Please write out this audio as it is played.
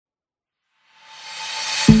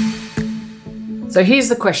So here's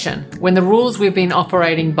the question. When the rules we've been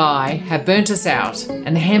operating by have burnt us out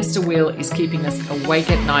and the hamster wheel is keeping us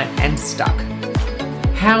awake at night and stuck,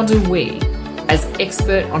 how do we, as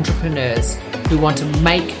expert entrepreneurs who want to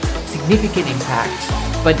make significant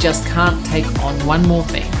impact but just can't take on one more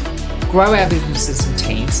thing, grow our businesses and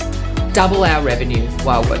teams, double our revenue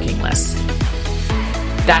while working less?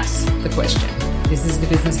 That's the question. This is the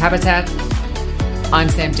Business Habitat. I'm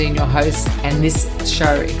Sam Dean, your host, and this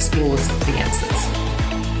show explores the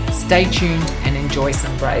answers. Stay tuned and enjoy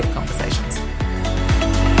some brave conversations.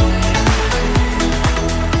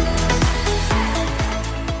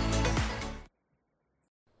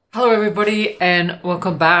 Hello, everybody, and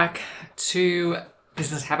welcome back to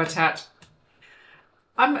Business Habitat.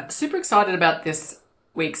 I'm super excited about this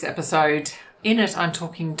week's episode. In it, I'm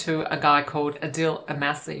talking to a guy called Adil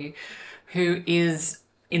Amassi, who is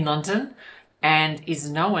in London and is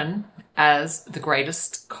known as the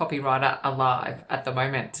greatest copywriter alive at the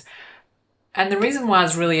moment. And the reason why I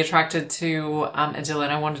was really attracted to Adil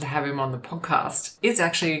and I wanted to have him on the podcast is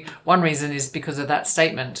actually, one reason is because of that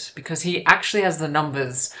statement, because he actually has the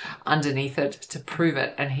numbers underneath it to prove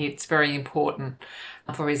it, and it's very important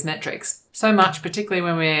for his metrics. So much, particularly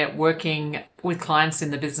when we're working with clients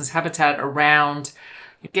in the Business Habitat around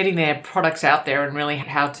getting their products out there and really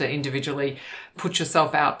how to individually put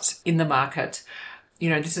yourself out in the market.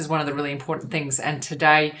 You know, this is one of the really important things. And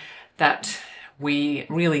today that we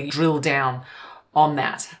really drill down on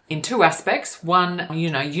that in two aspects. One,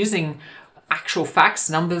 using actual facts,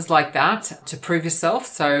 numbers like that to prove yourself.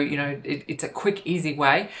 So, it's a quick, easy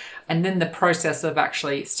way. And then the process of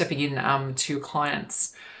actually stepping in to your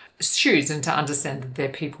clients' shoes and to understand that they're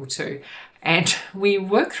people too. And we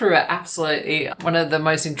work through absolutely one of the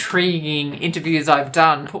most intriguing interviews I've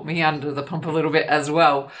done, put me under the pump a little bit as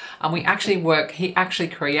well. And he actually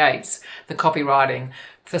creates the copywriting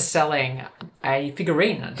for selling a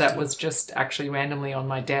figurine that was just actually randomly on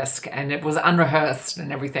my desk, and it was unrehearsed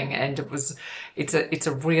and everything. And it's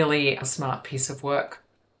a really smart piece of work.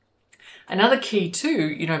 Another key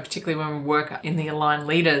too, particularly when we work in the aligned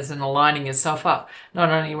leaders and aligning yourself up, not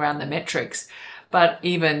only around the metrics, but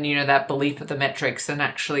even, that belief of the metrics, and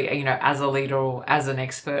actually, as a leader or as an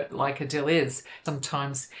expert like Adil is,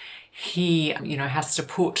 sometimes he, has to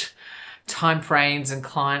put timeframes and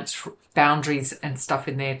clients' boundaries and stuff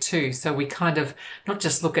in there too. So we kind of not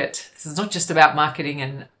just this is not just about marketing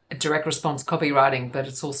and direct response copywriting, but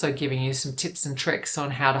it's also giving you some tips and tricks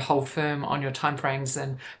on how to hold firm on your timeframes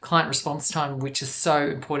and client response time, which is so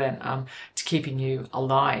important to keeping you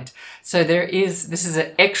aligned. So this is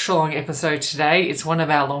an extra long episode today. It's one of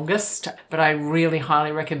our longest, but I really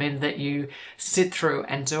highly recommend that you sit through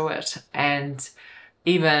and do it. And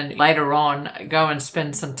even later on, go and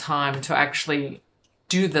spend some time to actually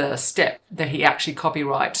do the step that he actually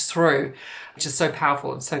copywrites through, which is so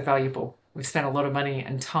powerful and so valuable. We've spent a lot of money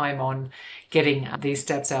and time on getting these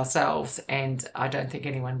steps ourselves, and I don't think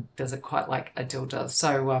anyone does it quite like Adil does.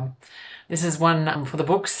 So this is one for the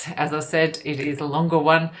books. As I said, it is a longer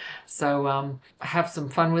one. So have some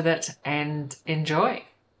fun with it and enjoy.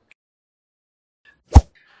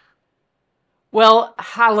 Well,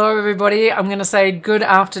 hello, everybody. I'm going to say good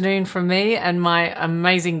afternoon from me and my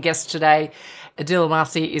amazing guest today. Adil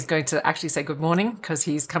Amassi is going to actually say good morning because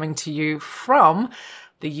he's coming to you from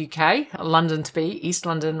the UK, London to be, East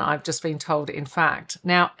London, I've just been told, in fact.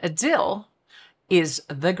 Now, Adil is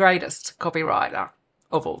the greatest copywriter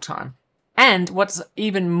of all time. And what's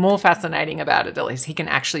even more fascinating about Adil is he can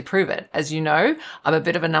actually prove it. As you know, I'm a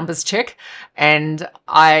bit of a numbers chick, and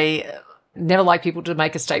I never like people to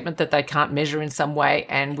make a statement that they can't measure in some way,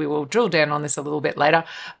 and we will drill down on this a little bit later,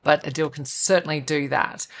 but Adil can certainly do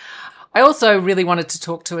that. I also really wanted to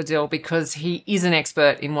talk to Adil because he is an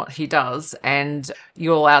expert in what he does, and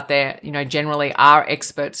you all out there, generally are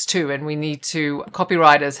experts too. And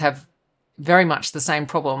copywriters have very much the same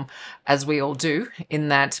problem as we all do, in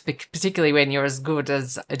that, particularly when you're as good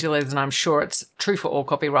as Adil is, and I'm sure it's true for all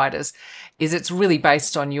copywriters, is it's really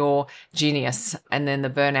based on your genius and then the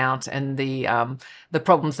burnout and the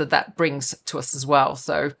problems that brings to us as well.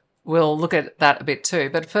 So we'll look at that a bit too.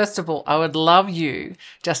 But first of all, I would love you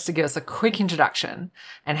just to give us a quick introduction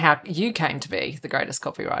and how you came to be the greatest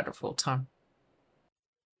copywriter of all time.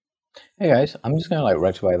 Hey guys, I'm just going to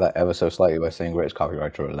rectify that ever so slightly by saying greatest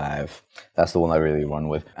copywriter alive. That's the one I really run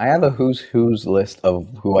with. I have a who's list of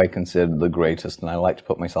who I consider the greatest, and I like to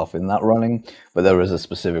put myself in that running, but there is a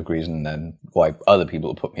specific reason then why other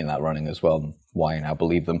people put me in that running as well, and why I now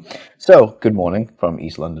believe them. So, good morning from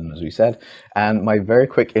East London, as we said, and my very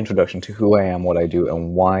quick introduction to who I am, what I do,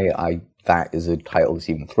 and why that is a title that's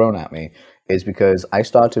even thrown at me, is because I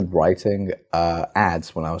started writing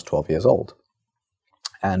ads when I was 12 years old.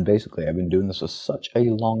 And basically, I've been doing this for such a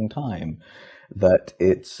long time that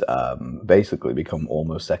it's basically become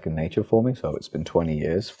almost second nature for me. So it's been 20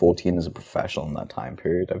 years, 14 as a professional in that time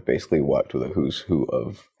period. I've basically worked with a who's who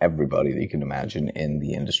of everybody that you can imagine in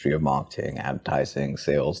the industry of marketing, advertising,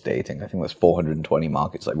 sales, dating. I think there's 420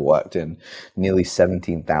 markets I've worked in, nearly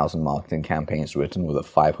 17,000 marketing campaigns written with a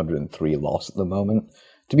 503 loss at the moment.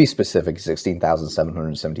 To be specific,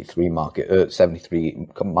 16,773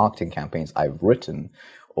 marketing campaigns I've written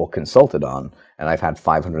or consulted on, and I've had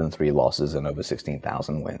 503 losses and over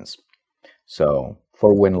 16,000 wins. So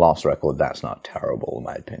for a win-loss record, that's not terrible in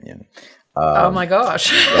my opinion. Oh my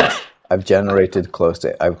gosh. Yeah, I've generated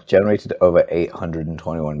over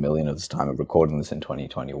 821 million at this time of recording this in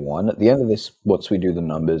 2021. At the end of this, once we do the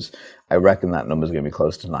numbers, I reckon that number is going to be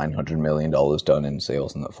close to $900 million done in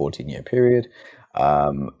sales in that 14-year period.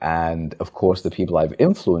 And of course, the people I've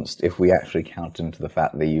influenced, if we actually count into the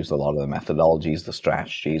fact that they use a lot of the methodologies, the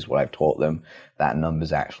strategies, what I've taught them, that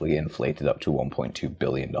number's actually inflated up to $1.2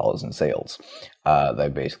 billion in sales.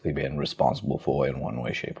 They've basically been responsible for in one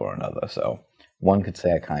way, shape, or another. So one could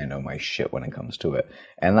say I kind of know my shit when it comes to it.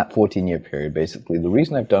 And that 14-year period, basically, the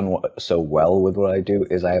reason I've done so well with what I do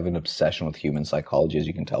is I have an obsession with human psychology, as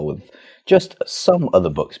you can tell with just some other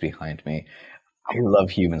books behind me. I love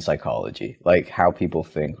human psychology. Like, how people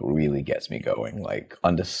think really gets me going. Like,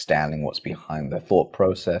 understanding what's behind their thought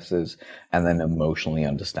processes and then emotionally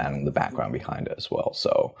understanding the background behind it as well.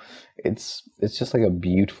 So it's just like a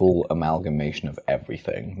beautiful amalgamation of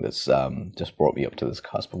everything that's just brought me up to this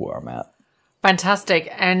cusp of where I'm at.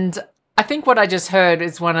 Fantastic. And I think what I just heard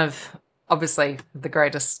is one of, obviously, the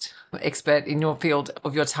greatest expert in your field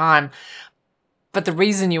of your time. But the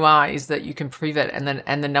reason you are is that you can prove it, and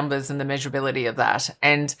the numbers and the measurability of that.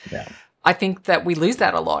 And yeah. I think that we lose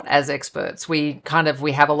that a lot as experts. We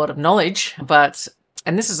have a lot of knowledge,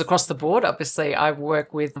 and this is across the board. Obviously, I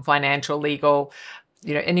work with financial, legal,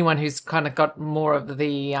 anyone who's kind of got more of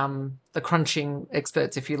the crunching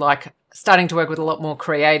experts, if you like, starting to work with a lot more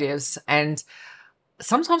creatives. And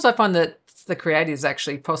sometimes I find that the creatives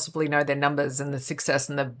actually possibly know their numbers and the success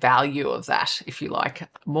and the value of that, if you like,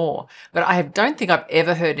 more. But I don't think I've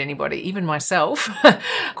ever heard anybody, even myself,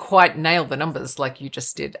 quite nail the numbers like you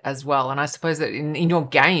just did as well. And I suppose that in your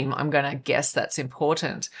game, I'm going to guess that's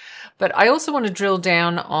important. But I also want to drill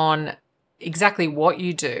down on exactly what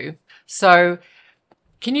you do. So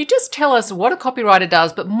can you just tell us what a copywriter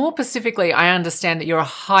does? But more specifically, I understand that you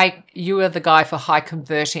are the guy for high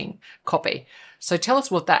converting copy. So tell us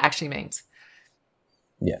what that actually means.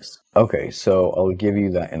 Yes. Okay, so I'll give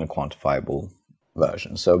you that in a quantifiable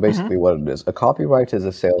version. So basically what it is, a copywriter is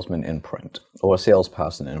a salesman in print, or a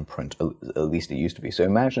salesperson in print, at least it used to be. So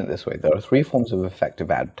imagine it this way. There are three forms of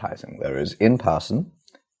effective advertising. There is in person,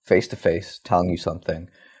 face-to-face, telling you something.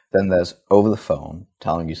 Then there's over the phone,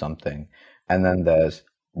 telling you something. And then there's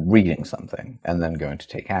reading something, and then going to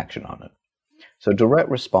take action on it. So direct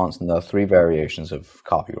response, and there are three variations of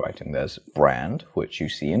copywriting. There's brand, which you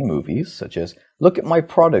see in movies, such as, look at my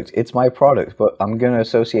product, it's my product, but I'm going to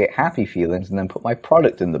associate happy feelings and then put my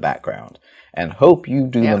product in the background and hope you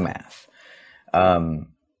do the math.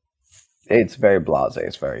 It's very blasé,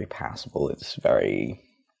 it's very passable, it's very,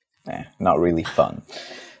 not really fun.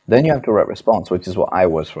 Then you have direct response, which is what I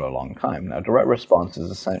was for a long time. Now, direct response is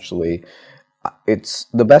essentially, it's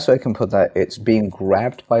the best way I can put that, it's being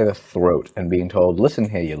grabbed by the throat and being told, listen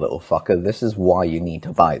here, you little fucker, this is why you need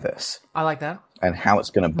to buy this. I like that. And how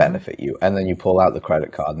it's going to benefit you. And then you pull out the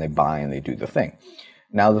credit card and they buy and they do the thing.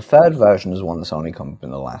 Now, the third version is one that's only come up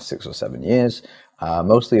in the last 6 or 7 years,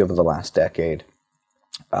 mostly over the last decade.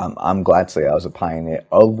 I'm glad to say I was a pioneer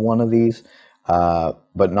of one of these, but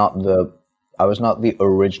I was not the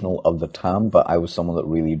original of the term, but I was someone that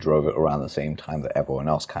really drove it around the same time that everyone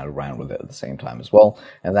else kind of ran with it at the same time as well.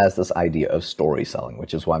 And that's this idea of story selling,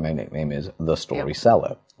 which is why my nickname is The Story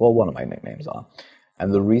Seller. Well, one of my nicknames are.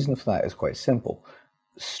 And the reason for that is quite simple.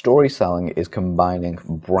 Story selling is combining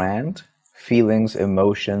brand, feelings,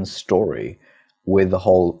 emotions, story with the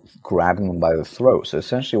whole grabbing them by the throat. So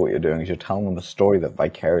essentially what you're doing is you're telling them a story that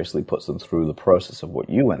vicariously puts them through the process of what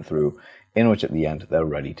you went through, in which at the end they're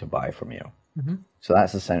ready to buy from you. Mm-hmm. So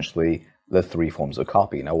that's essentially the three forms of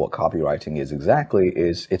copy. Now what copywriting is exactly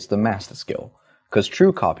is it's the master skill. Because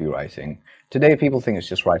true copywriting, today people think it's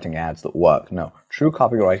just writing ads that work. No, true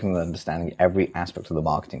copywriting is understanding every aspect of the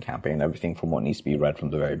marketing campaign, everything from what needs to be read from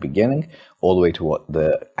the very beginning, all the way to what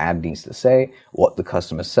the ad needs to say, what the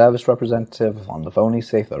customer service representative on the phone needs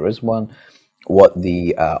to say, if there is one, what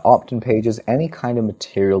the opt-in pages, any kind of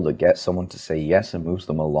material that gets someone to say yes and moves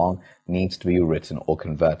them along needs to be written or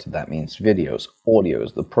converted. That means videos,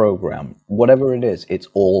 audios, the program, whatever it is, it's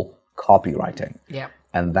all copywriting. Yeah.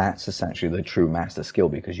 And that's essentially the true master skill,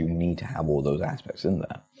 because you need to have all those aspects in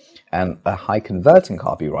there. And a high converting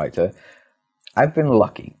copywriter, I've been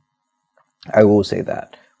lucky. I will say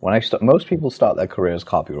that. Most people start their career as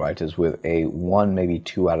copywriters with a 1, maybe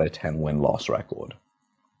 2 out of 10 win-loss record.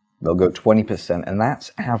 They'll go 20%, and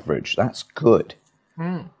that's average. That's good.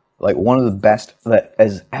 Like, one of the best that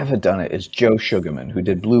has ever done it is Joe Sugarman, who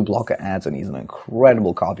did Blue Blocker ads, and he's an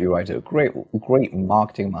incredible copywriter, great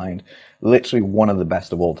marketing mind, literally one of the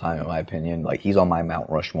best of all time, in my opinion. Like, he's on my Mount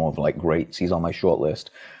Rushmore of, like, greats. He's on my short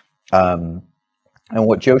list. And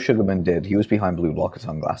what Joe Sugarman did, he was behind Blue Blocker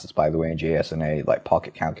sunglasses, by the way, and JSNA, like,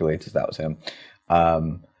 pocket calculators, that was him.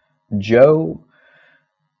 Joe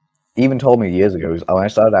even told me years ago, when I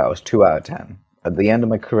started out, I was 2 out of 10. At the end of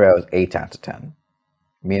my career, I was 8 out of 10.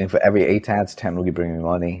 Meaning for every 8 ads, 10 will be bringing me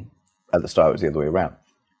money. At the start, it was the other way around.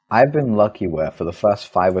 I've been lucky where for the first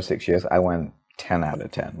 5 or 6 years, I went 10 out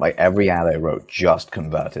of 10. Like, every ad I wrote just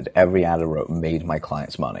converted. Every ad I wrote made my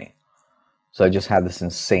clients money. So I just had this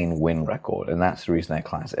insane win record. And that's the reason I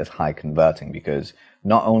class it as high converting, because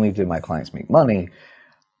not only did my clients make money,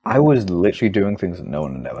 I was literally doing things that no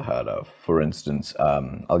one had ever heard of. For instance,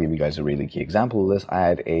 I'll give you guys a really key example of this. I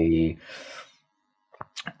had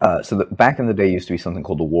back in the day, used to be something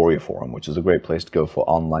called the Warrior Forum, which is a great place to go for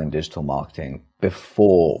online digital marketing.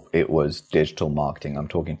 Before it was digital marketing, I'm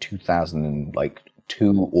talking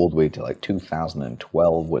 2002 all the way to like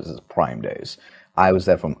 2012 was its prime days. I was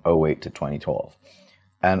there from 2008 to 2012.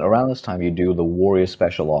 And around this time, you do the Warrior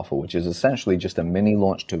Special Offer, which is essentially just a mini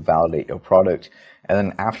launch to validate your product. And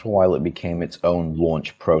then after a while, it became its own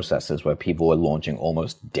launch processes where people were launching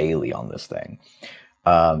almost daily on this thing.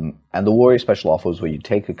 And the Warrior Special Offer was where you'd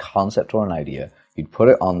take a concept or an idea, you'd put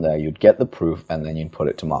it on there, you'd get the proof, and then you'd put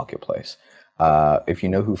it to marketplace. If you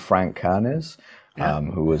know who Frank Kern is,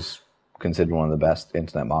 who was considered one of the best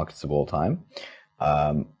internet marketers of all time,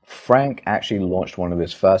 Frank actually launched one of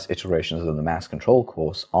his first iterations of the Mass Control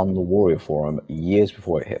course on the Warrior Forum years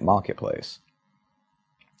before it hit marketplace.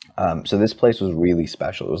 So this place was really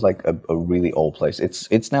special. It was like a really old place.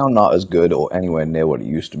 It's now not as good or anywhere near what it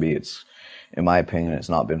used to be. In my opinion, it's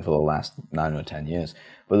not been for the last 9 or 10 years.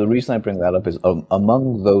 But the reason I bring that up is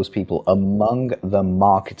among those people, among the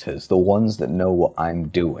marketers, the ones that know what I'm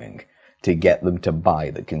doing to get them to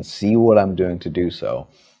buy, that can see what I'm doing to do so,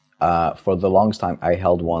 for the longest time, I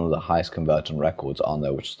held one of the highest converting records on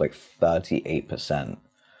there, which is like 38%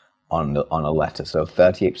 on a letter. So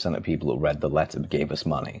 38% of people who read the letter gave us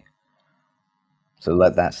money. So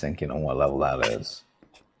let that sink in on what level that is.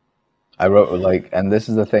 I wrote and this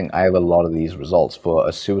is the thing, I have a lot of these results for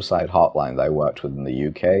a suicide hotline that I worked with in the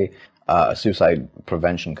UK, a suicide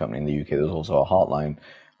prevention company in the UK. There's also a hotline.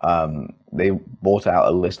 They bought out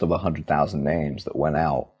a list of 100,000 names that went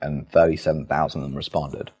out, and 37,000 of them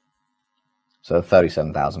responded. So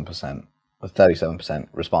 37%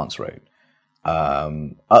 response rate.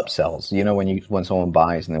 Upsells, when someone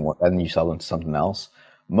buys and then you sell them to something else,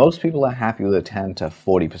 most people are happy with a 10 to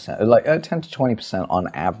 40%, like 10 to 20% on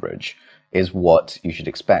average is what you should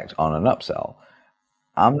expect on an upsell.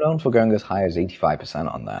 I'm known for going as high as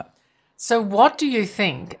 85% on that. So what do you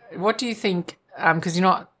think? Because you're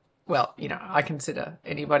not, I consider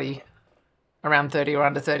anybody around 30 or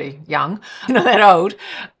under 30 young, not that old.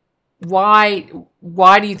 Why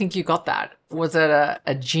do you think you got that? Was it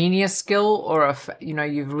a genius skill, or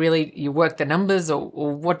you worked the numbers, or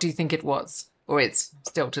what do you think it was, or it's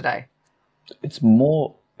still today? It's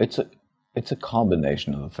a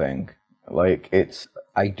combination of the thing.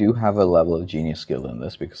 I do have a level of genius skill in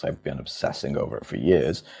this because I've been obsessing over it for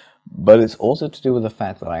years, but it's also to do with the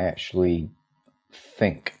fact that I actually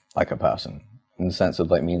think like a person, in the sense of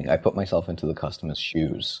meaning I put myself into the customer's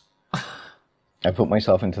shoes. I put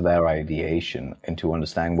myself into their ideation and to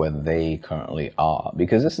understand where they currently are,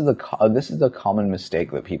 because this is the common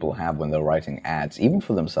mistake that people have when they're writing ads, even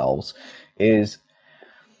for themselves, is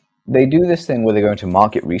they do this thing where they go into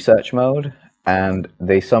market research mode and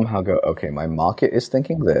they somehow go, okay, my market is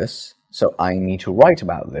thinking this, so I need to write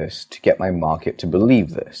about this to get my market to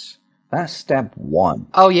believe this. That's step 1.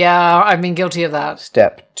 Oh yeah, I've been guilty of that.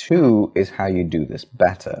 Step 2 is how you do this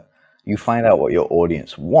better. You find out what your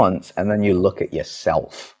audience wants, and then you look at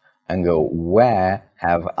yourself and go, where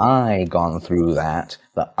have I gone through that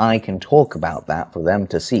I can talk about that for them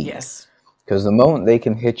to see? Yes. Because the moment they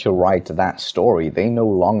can hitch a ride to that story, they no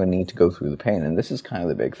longer need to go through the pain. And this is kind of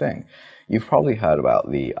the big thing. You've probably heard about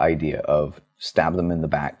the idea of stab them in the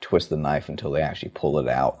back, twist the knife until they actually pull it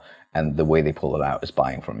out, and the way they pull it out is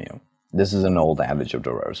buying from you. This is an old adage of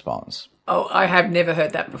direct response. Oh, I have never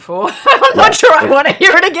heard that before. I'm not sure I want to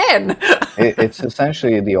hear it again. It's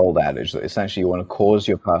essentially the old adage that essentially you want to cause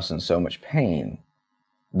your person so much pain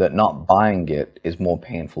that not buying it is more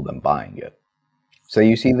painful than buying it. So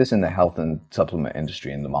you see this in the health and supplement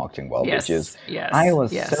industry in the marketing world, which is, I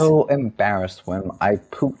was so embarrassed when I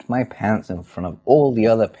pooped my pants in front of all the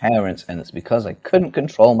other parents, and it's because I couldn't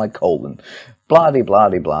control my colon. Blah, de, blah,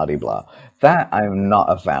 de, blah, de, blah. That I'm not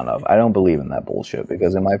a fan of. I don't believe in that bullshit,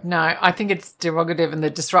 because in my... No, I think it's derogative and the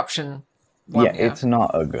disruption. It's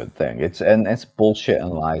not a good thing. It's bullshit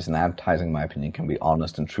and lies, and advertising, in my opinion, can be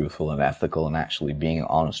honest and truthful and ethical, and actually being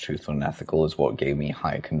honest, truthful, and ethical is what gave me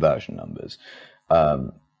higher conversion numbers.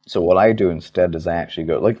 So what I do instead is I actually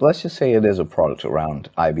go, like, let's just say it is a product around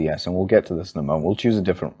IBS, and we'll get to this in a moment. We'll choose a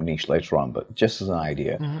different niche later on, but just as an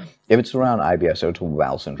idea, if it's around IBS, irritable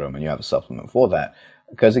bowel syndrome, and you have a supplement for that,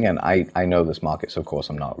 because again, I know this market, so of course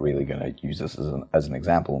I'm not really going to use this as an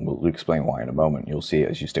example, and we'll explain why in a moment. You'll see it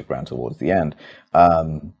as you stick around towards the end.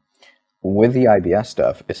 With the IBS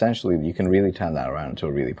stuff, essentially, you can really turn that around into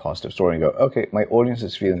a really positive story and go, okay, my audience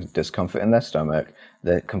is feeling discomfort in their stomach.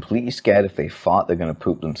 They're completely scared if they fart, they're going to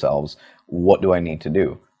poop themselves. What do I need to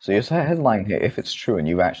do? So your headline here, if it's true and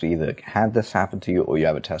you've actually either had this happen to you or you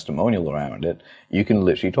have a testimonial around it, you can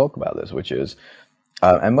literally talk about this, which is,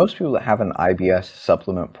 and most people that have an IBS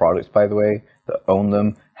supplement product, by the way, that own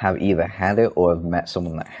them, have either had it or have met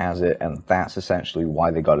someone that has it, and that's essentially why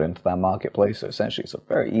they got into that marketplace. So essentially, it's a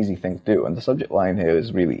very easy thing to do, and the subject line here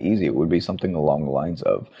is really easy. It would be something along the lines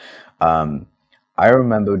of, I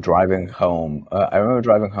remember driving home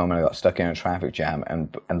and I got stuck in a traffic jam,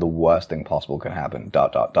 and the worst thing possible could happen, ...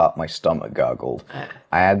 my stomach gurgled.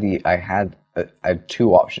 I had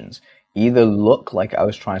two options. Either look like I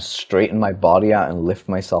was trying to straighten my body out and lift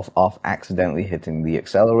myself off, accidentally hitting the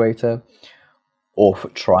accelerator, or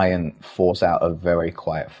try and force out a very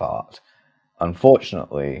quiet fart.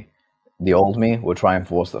 Unfortunately, the old me would try and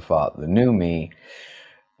force the fart. The new me,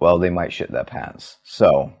 well, they might shit their pants.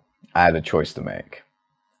 So I had a choice to make.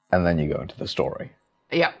 And then you go into the story.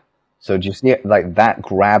 Yeah. So do you see it? Like, that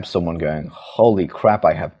grabs someone going, holy crap,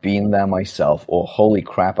 I have been there myself, or holy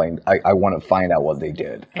crap, I want to find out what they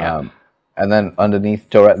did. Yeah. And then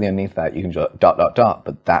directly underneath that, you can just ...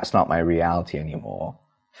 but that's not my reality anymore.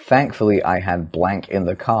 Thankfully, I had blank in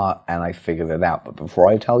the car and I figured it out. But before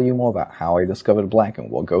I tell you more about how I discovered blank and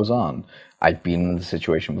what goes on, I've been in the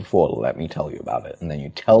situation before. Let me tell you about it. And then you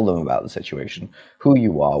tell them about the situation, who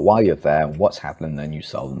you are, why you're there, what's happening, and then you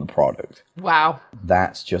sell them the product. Wow.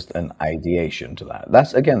 That's just an ideation to that.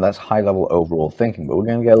 That's high-level overall thinking, but we're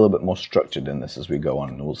going to get a little bit more structured in this as we go on,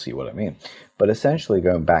 and we'll see what I mean. But essentially,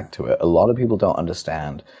 going back to it, a lot of people don't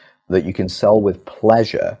understand that you can sell with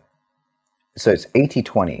pleasure. So it's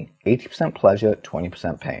 80-20, 80% pleasure,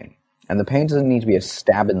 20% pain. And the pain doesn't need to be a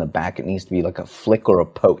stab in the back. It needs to be like a flick or a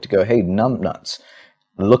poke to go, hey, numbnuts,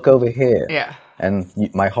 look over here. Yeah. And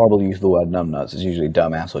my horrible use of the word numbnuts is usually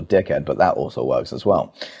dumbass or dickhead, but that also works as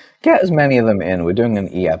well. Get as many of them in. We're doing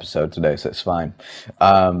an E episode today, so it's fine.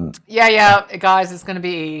 Yeah, guys, it's going to be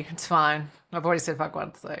E. It's fine. I've already said fuck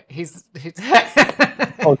once, so he's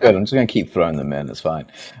Oh, good. I'm just going to keep throwing them in. It's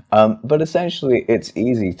fine. But essentially, it's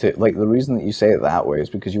easy to, like, the reason that you say it that way is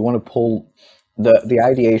because you want to pull, the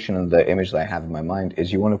ideation and the image that I have in my mind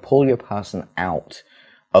is you want to pull your person out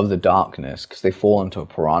of the darkness because they fall into a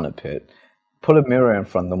piranha pit, put a mirror in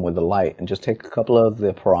front of them with a light, and just take a couple of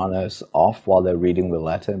the piranhas off while they're reading the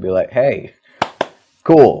letter and be like, hey,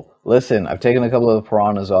 cool. Listen, I've taken a couple of the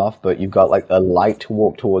piranhas off, but you've got like a light to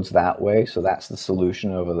walk towards that way, so that's the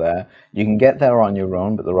solution over there. You can get there on your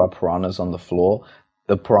own, but there are piranhas on the floor.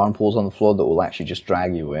 The piranha pools on the floor that will actually just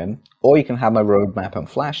drag you in. Or you can have my roadmap and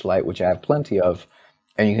flashlight, which I have plenty of,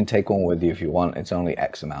 and you can take one with you if you want. It's only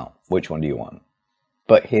X amount. Which one do you want?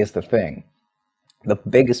 But here's the thing. The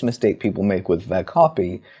biggest mistake people make with their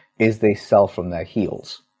copy is they sell from their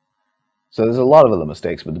heels. So there's a lot of other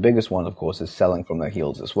mistakes, but the biggest one, of course, is selling from their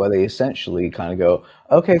heels. It's where they essentially kind of go,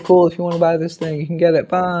 okay, cool, if you want to buy this thing, you can get it,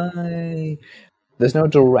 bye. There's no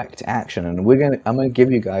direct action, and I'm going to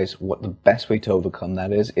give you guys what the best way to overcome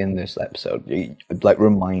that is in this episode. Like,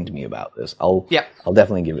 remind me about this. I'll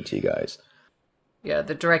definitely give it to you guys. Yeah,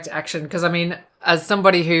 the direct action, because, I mean, as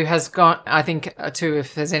somebody who has gone, I think, too,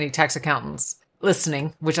 if there's any tax accountants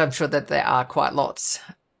listening, which I'm sure that there are quite lots,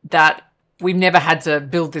 that we've never had to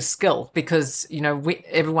build this skill because, you know,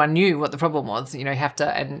 everyone knew what the problem was. You know, you have to,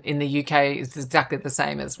 and in the UK it's exactly the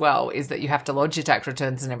same as well, is that you have to lodge your tax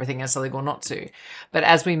returns and everything. It's illegal not to. But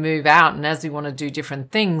as we move out and as we want to do different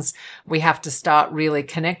things, we have to start really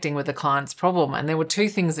connecting with the client's problem. And there were two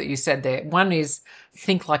things that you said there. One is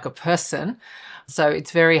think like a person. So it's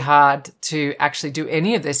very hard to actually do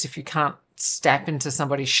any of this if you can't step into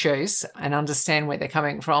somebody's shoes and understand where they're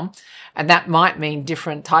coming from. And that might mean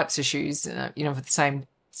different types of shoes, you know, for the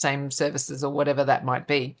same services or whatever that might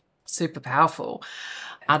be. Super powerful.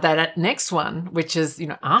 That next one, which is,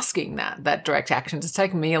 asking that direct action, it's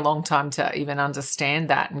taken me a long time to even understand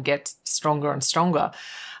that and get stronger and stronger.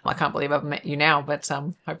 I can't believe I've met you now, but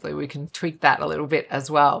hopefully we can tweak that a little bit as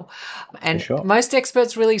well. And sure. Most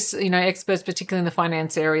experts really, experts, particularly in the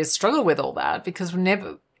finance areas, struggle with all that because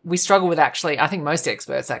we struggle with I think most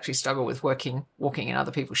experts actually struggle with walking in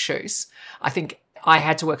other people's shoes. I think I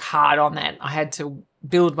had to work hard on that. I had to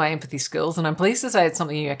build my empathy skills, and I'm pleased to say it's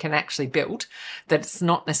something you can actually build, that it's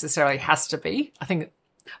not necessarily has to be. I think,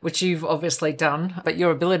 which you've obviously done, but your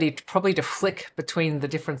ability to flick between the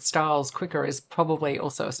different styles quicker is probably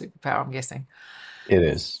also a superpower, I'm guessing. It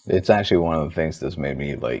is. It's actually one of the things that's made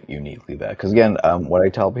me uniquely there. Because again, what I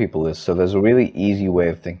tell people is, so there's a really easy way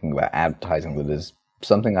of thinking about advertising that is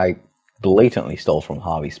something I blatantly stole from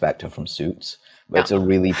Harvey Specter from Suits. But it's a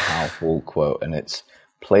really powerful quote, and it's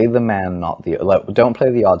play the man, not the... don't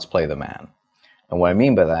play the odds, play the man. And what I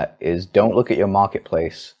mean by that is don't look at your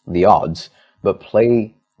marketplace, the odds, but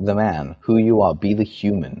play the man, who you are, be the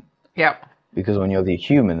human. Yeah. Because when you're the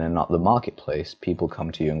human and not the marketplace, people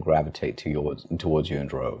come to you and gravitate towards you in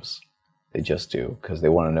droves. They just do, because they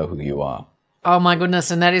want to know who you are. Oh my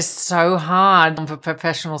goodness, and that is so hard for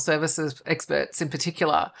professional services experts in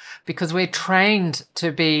particular, because we're trained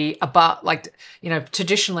to be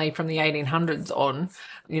traditionally from the 1800s on,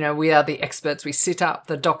 we are the experts. We sit up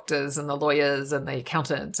the doctors and the lawyers and the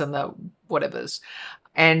accountants and the whatevers.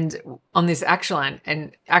 And on this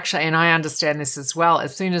and I understand this as well,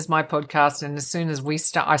 as soon as my podcast and as soon as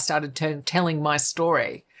I started telling my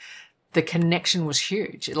story, the connection was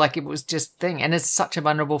huge. It was just thing. And it's such a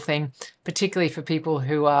vulnerable thing, particularly for people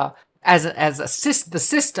who are, the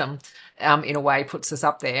system, in a way, puts us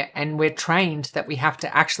up there. And we're trained that we have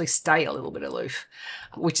to actually stay a little bit aloof,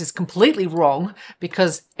 which is completely wrong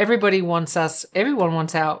because everyone wants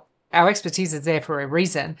our expertise is there for a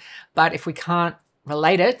reason. But if we can't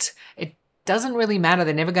relate it, it doesn't really matter.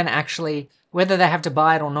 They're never going to actually, whether they have to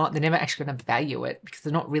buy it or not, they're never actually going to value it because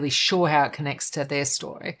they're not really sure how it connects to their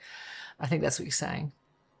story. I think that's what you're saying.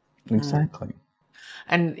 Exactly.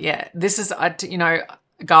 And yeah, this is,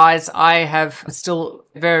 guys, I have still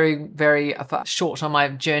very, very short on my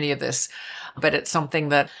journey of this, but it's something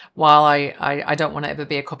that while I don't want to ever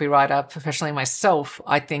be a copywriter professionally myself,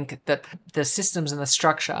 I think that the systems and the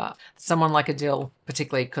structure, someone like Adil,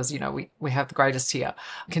 particularly because, we have the greatest here,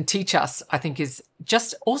 can teach us, I think is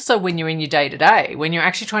just also when you're in your day-to-day, when you're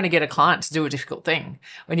actually trying to get a client to do a difficult thing,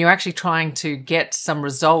 when you're actually trying to get some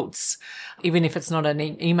results, even if it's not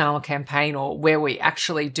an email campaign or where we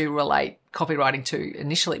actually do relate copywriting to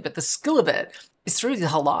initially, but the skill of it is through the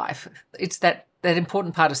whole life. It's that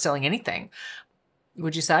important part of selling anything.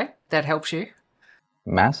 Would you say that helps you?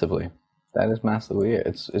 Massively. That is massively it.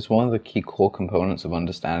 It's one of the key core components of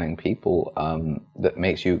understanding people that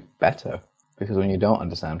makes you better. Because when you don't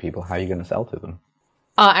understand people, how are you going to sell to them?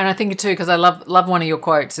 And I think too, because I love one of your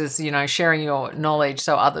quotes is, sharing your knowledge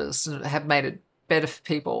so others have made it better for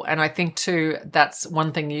people. And I think too, that's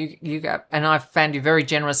one thing you got, and I've found you very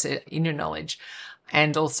generous in your knowledge.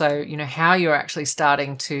 And also, how you're actually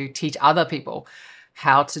starting to teach other people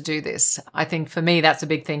how to do this. I think for me, that's a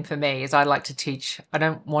big thing for me is I like to teach. I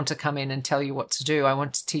don't want to come in and tell you what to do. I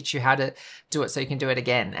want to teach you how to do it so you can do it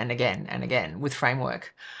again and again and again with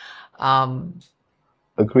framework.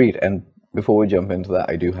 Agreed. And before we jump into that,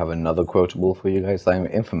 I do have another quotable for you guys that I'm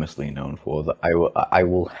infamously known for that I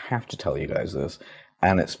will have to tell you guys this.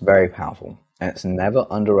 And it's very powerful. And it's never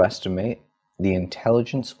underestimate the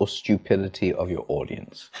intelligence or stupidity of your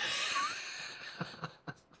audience.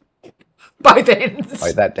 By then.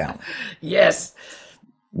 Write that down. Yes.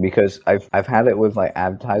 Because I've had it with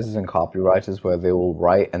advertisers and copywriters where they will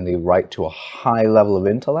write to a high level of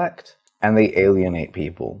intellect and they alienate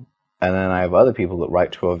people. And then I have other people that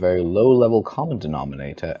write to a very low level common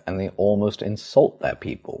denominator and they almost insult their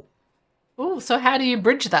people. Oh, so how do you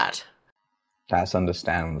bridge that? That's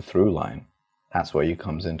understanding the through line. That's where you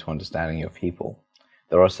comes into understanding your people.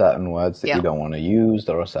 There are certain words that you don't want to use.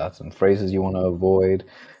 There are certain phrases you want to avoid.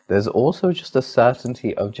 There's also just a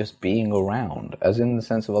certainty of just being around, as in the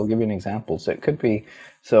sense of, I'll give you an example. So it could be,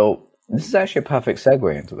 this is actually a perfect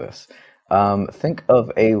segue into this. Think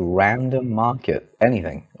of a random market,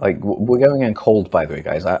 anything. We're going in cold, by the way,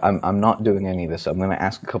 guys. I'm not doing any of this. I'm going to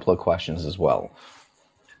ask a couple of questions as well.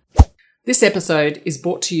 This episode is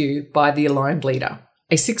brought to you by The Aligned Leader,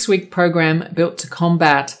 a 6-week program built to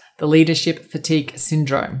combat the leadership fatigue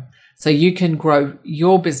syndrome so you can grow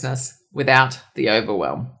your business without the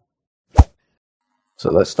overwhelm.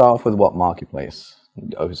 So let's start off with what marketplace.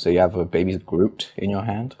 Oh, so you have a baby's Groot in your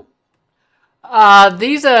hand?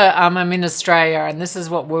 These are, I'm in Australia, and this is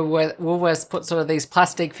what Woolworths put sort of these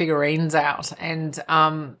plastic figurines out, and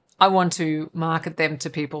I want to market them to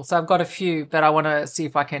people. So I've got a few, but I want to see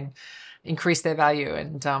if I can increase their value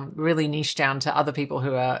and really niche down to other people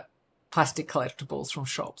who are plastic collectibles from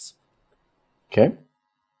shops. Okay.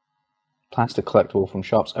 Plastic collectible from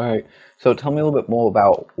shops. All right. So tell me a little bit more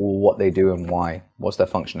about what they do and why. What's their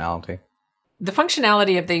functionality? The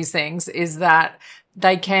functionality of these things is that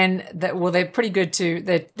they're pretty good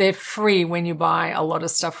too. They're free when you buy a lot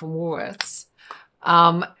of stuff from Woolworths.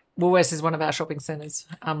 Woolworths is one of our shopping centres,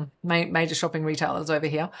 major shopping retailers over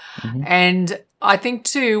here. Mm-hmm. And I think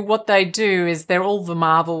too, what they do is they're all the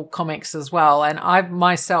Marvel comics as well. And I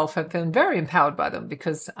myself have been very empowered by them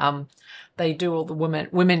because they do all the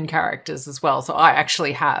women characters as well. So I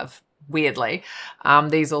actually have, weirdly,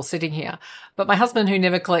 these all sitting here. But my husband, who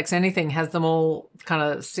never collects anything, has them all kind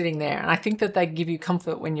of sitting there. And I think that they give you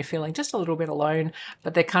comfort when you're feeling just a little bit alone,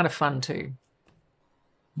 but they're kind of fun too.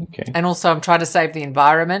 Okay. And also I'm trying to save the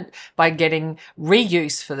environment by getting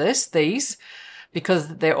reuse for these,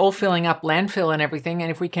 because they're all filling up landfill and everything.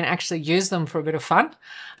 And if we can actually use them for a bit of fun,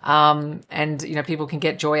 and, you know, people can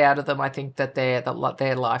get joy out of them, I think that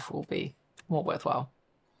their life will be more worthwhile.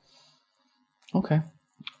 Okay.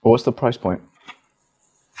 What's the price point?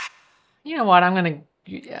 You know what? I'm going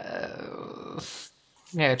to,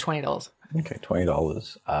 $20. Okay,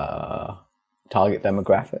 $20. Target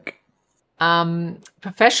demographic?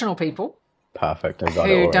 Professional people. Perfect. I've got it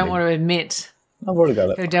who already. don't want to admit. I've already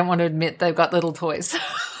got it. Who don't want to admit they've got little toys.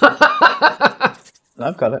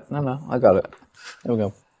 I've got it. No, I got it. There we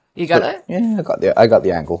go. You got it? Yeah, I got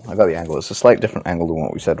the angle. It's a slight different angle than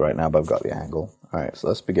what we said right now, but I've got the angle. All right, so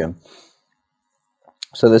let's begin.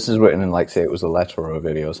 So this is written in, like, say it was a letter or a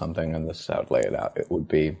video or something, and this is how I'd lay it out. It would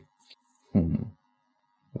be,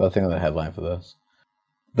 I'll think of the headline for this.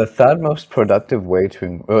 The third most productive way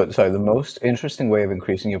the most interesting way of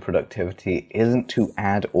increasing your productivity isn't to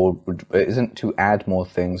add more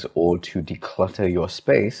things or to declutter your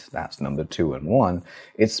space. That's number 2 and 1.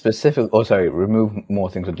 It's remove more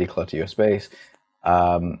things or declutter your space.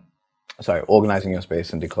 Organizing your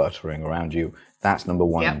space and decluttering around you. That's number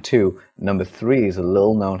 1 and 2. Number 3 is a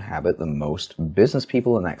little known habit that most business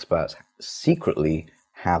people and experts secretly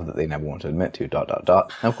have that they never want to admit to. ... And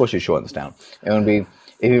of course, you shorten this down. It would be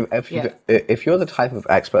if you're the type of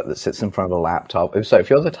expert that sits in front of a laptop. If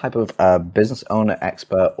you're the type of business owner,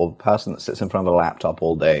 expert, or person that sits in front of a laptop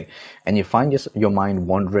all day, and you find your mind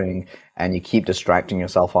wandering and you keep distracting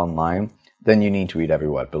yourself online, then you need to read every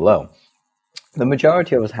word below. The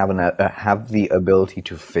majority of us have the ability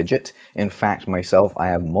to fidget. In fact, myself, I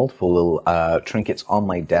have multiple little trinkets on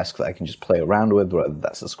my desk that I can just play around with, whether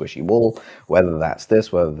that's a squishy ball, whether that's this,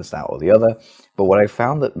 whether that's that or the other. But what I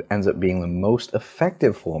found that ends up being the most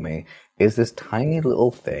effective for me is this tiny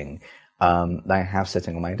little thing that I have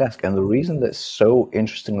sitting on my desk. And the reason that's so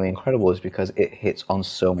interestingly incredible is because it hits on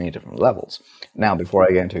so many different levels. Now, before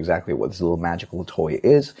I get into exactly what this little magical toy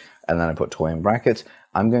is, and then I put toy in brackets,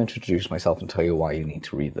 I'm going to introduce myself and tell you why you need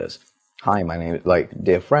to read this. Hi, my name is,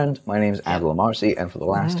 dear friend, my name is Adela Marcy, and for the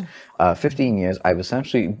last 15 years, I've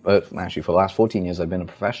essentially, actually for the last 14 years, I've been a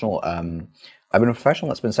professional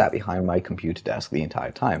that's been sat behind my computer desk the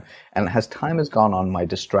entire time. And as time has gone on, my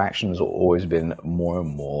distractions have always been more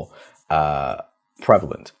and more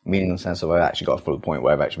prevalent, meaning in the sense of I've actually got to the point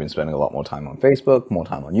where I've actually been spending a lot more time on Facebook, more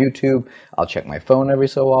time on YouTube. I'll check my phone every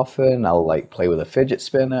so often. I'll play with a fidget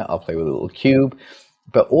spinner. I'll play with a little cube.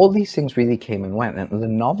 But all these things really came and went, and the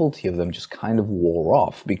novelty of them just kind of wore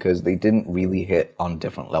off because they didn't really hit on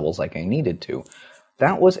different levels like I needed to.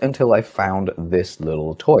 That was until I found this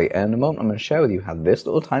little toy. And in a moment, I'm going to share with you how this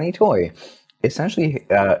little tiny toy essentially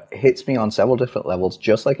hits me on several different levels,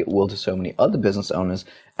 just like it will to so many other business owners,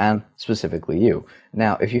 and specifically you.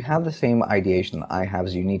 Now, if you have the same ideation that I have,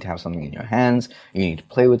 is you need to have something in your hands, you need to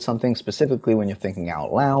play with something, specifically when you're thinking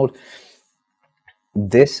out loud,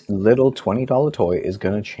 this little $20 toy is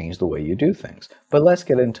going to change the way you do things. But let's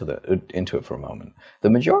get into it for a moment. The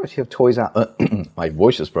majority of toys out my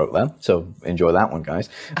voice just broke there, so enjoy that one, guys.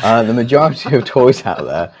 The majority of toys out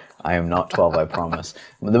there, I am not 12, I promise.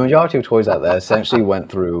 The majority of toys out there essentially go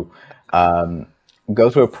through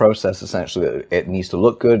a process. Essentially, it needs to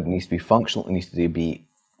look good, it needs to be functional, it needs to be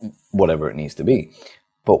whatever it needs to be.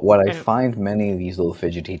 But what I find many of these little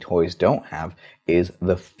fidgety toys don't have is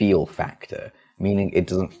the feel factor. Meaning it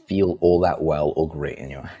doesn't feel all that well or great in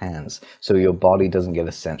your hands. So your body doesn't get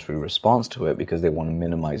a sensory response to it because they want to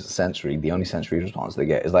minimize the sensory. The only sensory response they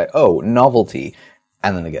get is novelty,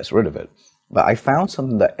 and then it gets rid of it. But I found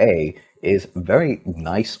something that is very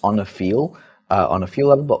nice on the feel, on a feel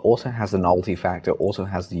level, but also has the novelty factor, also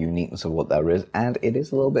has the uniqueness of what there is, and it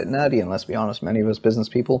is a little bit nerdy. And let's be honest, many of us business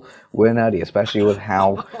people, we're nerdy, especially with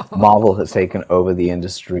how Marvel has taken over the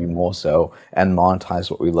industry more so and monetized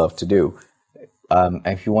what we love to do.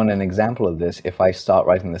 If you want an example of this, if I start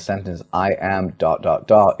writing the sentence, I am ...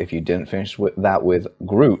 if you didn't finish that with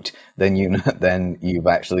Groot, then you've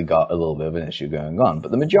actually got a little bit of an issue going on.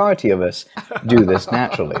 But the majority of us do this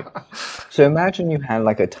naturally. So imagine you had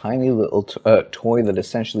like a tiny little toy that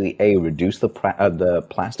essentially A, reduced the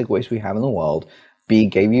plastic waste we have in the world, B,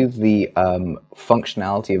 gave you the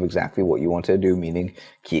functionality of exactly what you wanted to do, meaning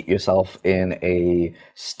keep yourself in a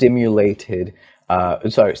stimulated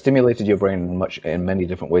your brain in many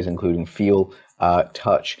different ways, including feel,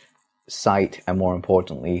 touch, sight, and more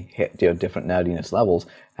importantly, hit your different nerdiness levels.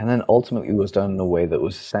 And then ultimately it was done in a way that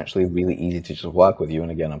was essentially really easy to just work with you.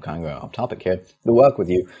 And again, I'm kind of going off topic here, to work with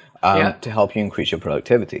you to help you increase your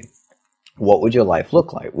productivity. What would your life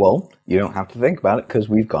look like? Well, you don't have to think about it because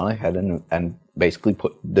we've gone ahead and basically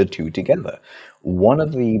put the two together. One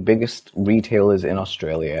of the biggest retailers in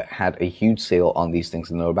Australia had a huge sale on these things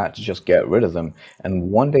and they were about to just get rid of them. And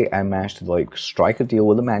one day I managed to strike a deal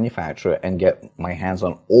with the manufacturer and get my hands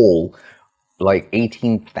on all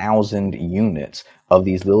 18,000 units of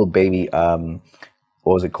these little baby, what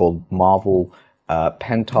was it called? Marvel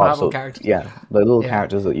pen tops. Marvel characters. Yeah, the little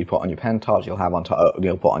characters that you put on your pen tops, you'll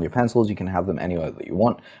put on your pencils, you can have them anywhere that you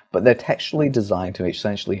want, but they're texturally designed to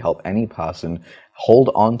essentially help any person hold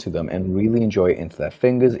on to them and really enjoy it into their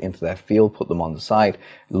fingers, into their feel, put them on the side,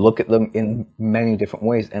 look at them in many different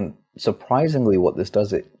ways. And surprisingly, what this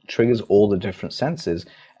does, it triggers all the different senses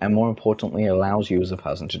and more importantly, allows you as a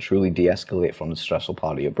person to truly de-escalate from the stressful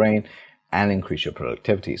part of your brain and increase your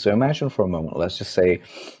productivity. So imagine for a moment, let's just say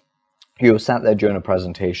you were sat there during a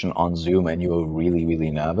presentation on Zoom and you were really,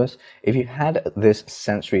 really nervous. If you had this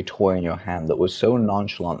sensory toy in your hand that was so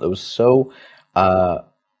nonchalant, that was so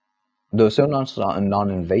nonchalant and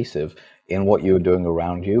non-invasive in what you were doing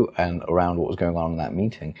around you and around what was going on in that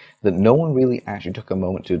meeting, that no one really actually took a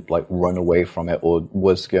moment to run away from it or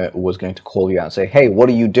was going to call you out and say, hey, what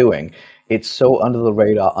are you doing? It's so under the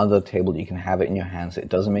radar, under the table, you can have it in your hands. It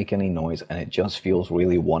doesn't make any noise and it just feels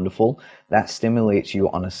really wonderful. That stimulates you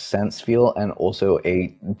on a sense feel and also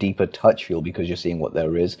a deeper touch feel because you're seeing what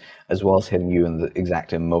there is, as well as hitting you in the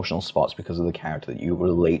exact emotional spots because of the character that you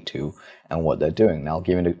relate to and what they're doing. Now, I'll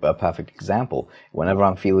give you a perfect example. Whenever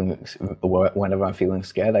I'm feeling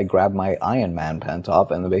scared, I grab my Iron Man pen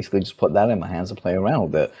top and basically just put that in my hands and play around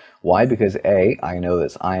with it. Why? Because A, I know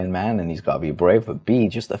that's Iron Man and he's got to be brave, but B,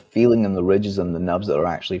 just the feeling and the ridges and the nubs that are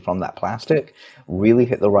actually from that plastic really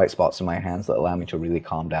hit the right spots in my hands that allow me to really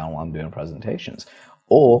calm down while I'm doing presentations.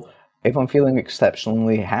 Or if I'm feeling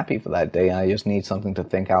exceptionally happy for that day and I just need something to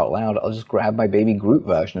think out loud, I'll just grab my baby Groot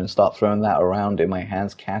version and start throwing that around in my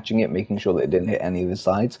hands, catching it, making sure that it didn't hit any of the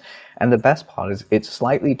sides. And the best part is it's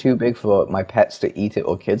slightly too big for my pets to eat it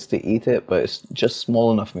or kids to eat it, but it's just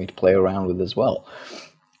small enough for me to play around with as well.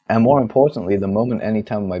 And more importantly, the moment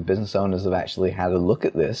anytime my business owners have actually had a look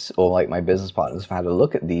at this, or my business partners have had a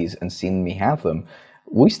look at these and seen me have them,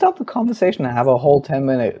 we stop the conversation and have a whole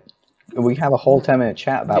 10-minute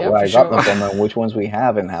chat about where I got them from and which ones we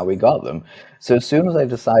have and how we got them. So as soon as I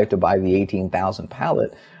decided to buy the 18,000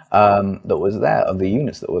 pallet that was there, of the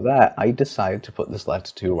units that were there, I decided to put this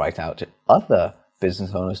letter to write out to other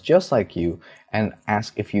business owners just like you and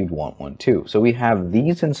ask if you'd want one too. So we have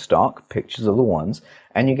these in stock, pictures of the ones,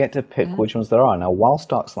 and you get to pick which ones there are. Now, while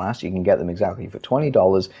stocks last, you can get them exactly for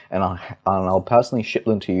 $20, and I'll personally ship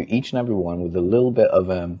them to you, each and every one, with a little bit of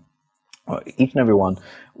each and every one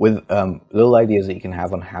with little ideas that you can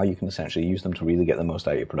have on how you can essentially use them to really get the most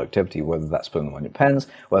out of your productivity, whether that's putting them on your pens,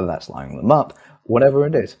 whether that's lining them up, whatever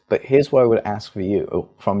it is. But here's what I would ask from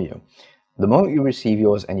you. The moment you receive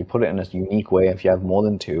yours and you put it in a unique way, if you have more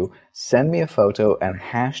than two, send me a photo and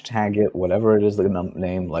hashtag it, whatever it is, the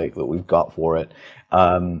name that we've got for it.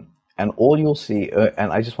 And all you'll see,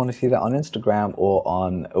 and I just want to see that on Instagram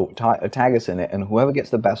or tag us in it. And whoever gets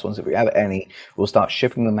the best ones, if we have any, we'll start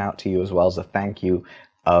shipping them out to you as well as a thank you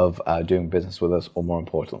of doing business with us, or more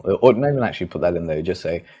importantly, or not even actually put that in there, just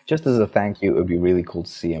say, just as a thank you, it would be really cool to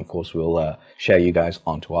see. And of course, we'll share you guys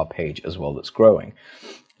onto our page as well that's growing.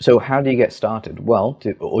 So how do you get started? Well,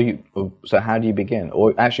 so how do you begin?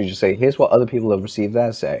 Or actually just say, here's what other people have received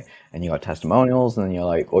theirs say. And you got testimonials, and then you're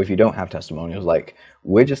like, or if you don't have testimonials,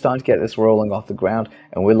 we're just starting to get this rolling off the ground,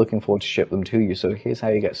 and we're looking forward to ship them to you. So here's how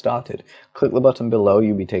you get started. Click the button below.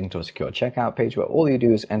 You'll be taken to a secure checkout page where all you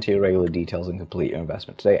do is enter your regular details and complete your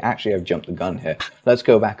investment. Today, actually, I've jumped the gun here. Let's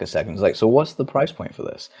go back a second. It's so what's the price point for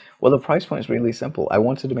this? Well, the price point is really simple. I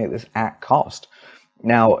wanted to make this at cost.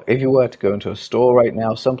 Now, if you were to go into a store right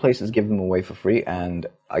now, some places give them away for free, and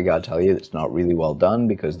I gotta tell you, it's not really well done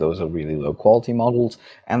because those are really low quality models,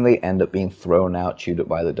 and they end up being thrown out, chewed up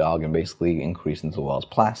by the dog, and basically increased into the world's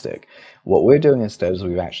plastic. What we're doing instead is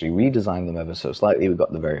we've actually redesigned them ever so slightly. We've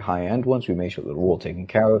got the very high end ones. We made sure they're all taken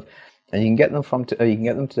care of, and you can get them you can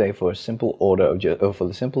get them today for a simple order of for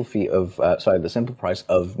the simple fee of the simple price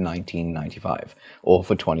of $19.95, or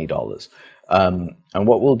for $20. And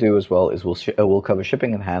what we'll do as well is we'll cover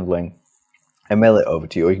shipping and handling and mail it over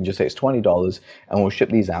to you. Or you can just say it's $20 and we'll ship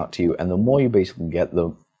these out to you. And the more you basically get,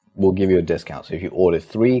 we'll give you a discount. So if you order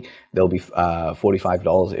 3, they'll be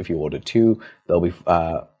 $45. If you order 2, they'll be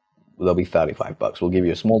 $35. We'll give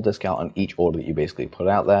you a small discount on each order that you basically put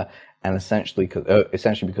out there. And essentially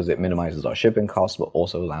because it minimizes our shipping costs, but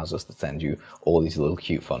also allows us to send you all these little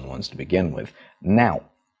cute fun ones to begin with. Now,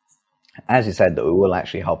 as you said, that we will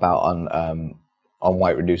actually help out on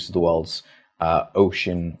why it reduces the world's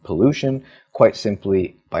ocean pollution, quite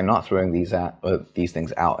simply by not throwing these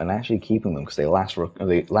things out and actually keeping them, because they last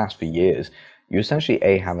for years. You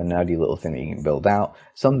essentially have a nerdy little thing that you can build out,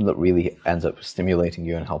 something that really ends up stimulating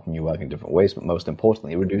you and helping you work in different ways, but most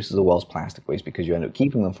importantly, it reduces the world's plastic waste because you end up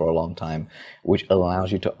keeping them for a long time, which allows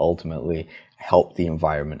you to ultimately help the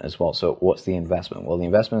environment as well. So what's the investment? Well, the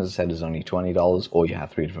investment, as I said, is only $20, or you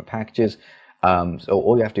have 3 different packages. So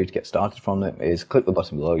all you have to do to get started from it is click the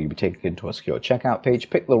button below. You'll be taken to a secure checkout page,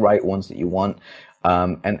 pick the right ones that you want,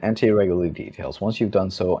 and enter your regular details. Once you've done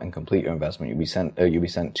so and complete your investment,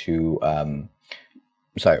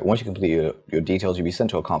 once you complete your details, you'll be sent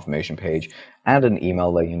to a confirmation page and an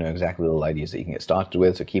email letting you know exactly the ideas that you can get started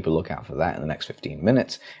with. So keep a lookout for that in the next 15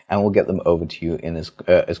 minutes, and we'll get them over to you in as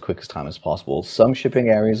quick as time as possible. Some shipping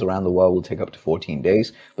areas around the world will take up to 14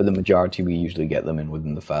 days, but the majority we usually get them in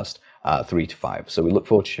within the first 3 to 5. So we look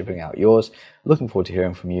forward to shipping out yours. Looking forward to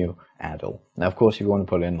hearing from you and all. Now, of course, if you want to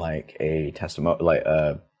put in like a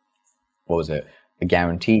testimonial, a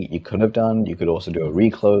guarantee, you could have done. You could also do a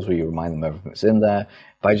reclose where you remind them everything's in there,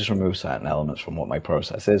 but I just remove certain elements from what my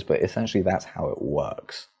process is. But essentially, that's how it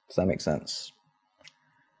works. Does that make sense?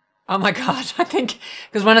 Oh my God, I think,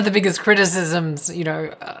 because one of the biggest criticisms,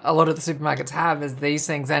 a lot of the supermarkets have is these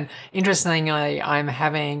things. And interestingly, I'm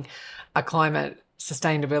having a climate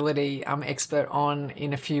sustainability expert on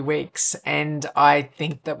in a few weeks, and I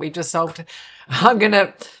think that we just solved it. I'm going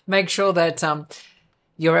to make sure that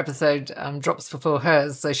your episode drops before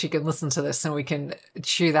hers so she can listen to this and we can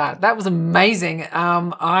chew that. That was amazing.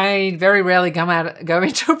 I very rarely go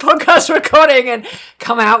into a podcast recording and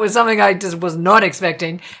come out with something I just was not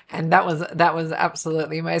expecting, and that was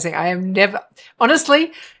absolutely amazing. I am never,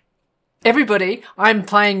 honestly, everybody, I'm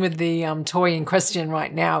playing with the toy in question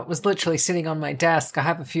right now. It was literally sitting on my desk. I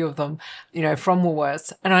have a few of them, from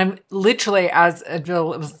Woolworths, and I'm literally, as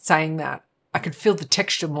Advil was saying that, I could feel the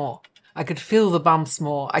texture more. I could feel the bumps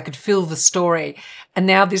more. I could feel the story. And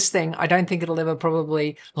now this thing, I don't think it'll ever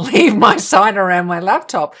probably leave my side around my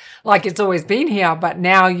laptop like it's always been here. But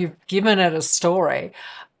now you've given it a story.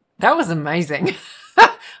 That was amazing.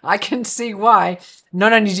 I can see why.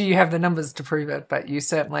 Not only do you have the numbers to prove it, but you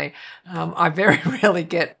certainly, I very rarely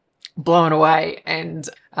get blown away and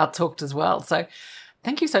out-talked as well. So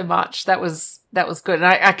thank you so much. That was good. And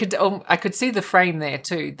I could see the frame there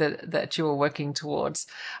too that you were working towards.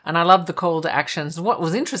 And I love the call to actions. What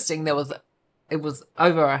was interesting, it was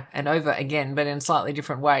over and over again, but in slightly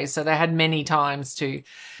different ways. So they had many times to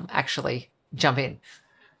actually jump in.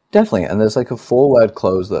 Definitely. And there's like a 4-word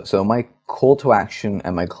close so my call to action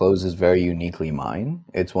and my close is very uniquely mine.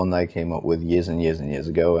 It's one that I came up with years and years and years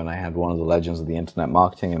ago. And I had one of the legends of the internet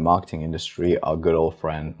marketing and marketing industry, our good old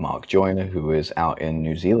friend, Mark Joyner, who is out in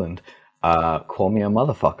New Zealand, call me a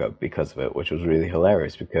motherfucker because of it, which was really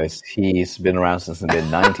hilarious because he's been around since the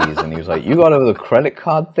mid-90s and he was like, you got over the credit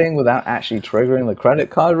card thing without actually triggering the credit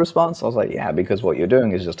card response? I was like, yeah, because what you're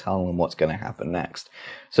doing is just telling them what's going to happen next.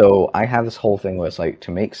 So I have this whole thing where it's like,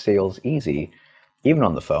 to make sales easy, even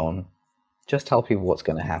on the phone, just tell people what's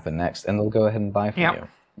going to happen next and they'll go ahead and buy from you.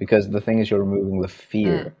 Because the thing is, you're removing the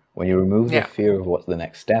fear. When you remove the fear of what the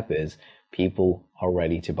next step is, people are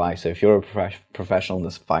ready to buy. So if you're a professional in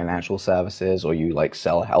this financial services, or you like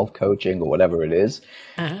sell health coaching or whatever it is,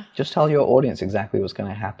 just tell your audience exactly what's going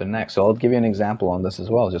to happen next. So I'll give you an example on this as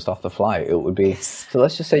well, just off the fly. It would be, so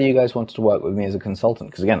let's just say you guys wanted to work with me as a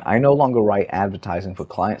consultant, because again, I no longer write advertising for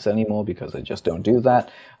clients anymore because I just don't do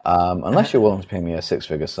that. Unless you're willing to pay me a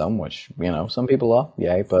 6-figure sum, which, some people are,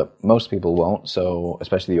 yay, but most people won't. So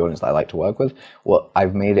especially the audience that I like to work with, what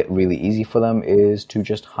I've made it really easy for them is to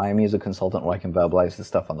just hire me as a consultant where I can verbalize the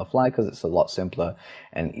stuff on the fly, because it's a lot simpler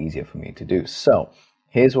and easier for me to do. So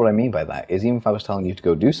here's what I mean by that is, even if I was telling you to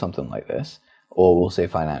go do something like this, or we'll say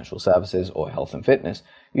financial services or health and fitness,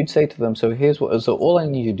 you'd say to them, so all I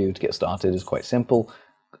need you to do to get started is quite simple.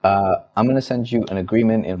 I'm going to send you an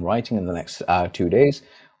agreement in writing in the next 2 days.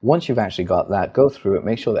 Once you've actually got that, go through it,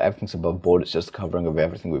 make sure that everything's above board. It's just a covering of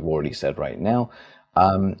everything we've already said right now.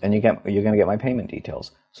 And you're going to get my payment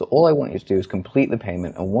details. So all I want you to do is complete the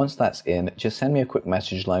payment, and once that's in, just send me a quick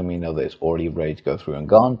message letting me know that it's already ready to go through and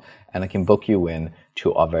gone, and I can book you in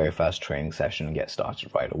to our very first training session and get started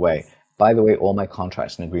right away. By the way, all my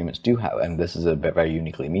contracts and agreements do have, and this is a very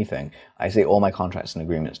uniquely me thing, I say all my contracts and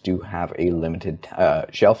agreements do have a limited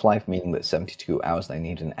shelf life, meaning that 72 hours they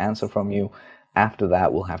need an answer from you. After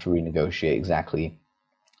that, we'll have to renegotiate exactly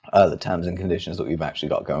the terms and conditions that we've actually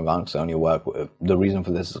got going on. So the reason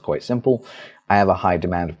for this is quite simple. I have a high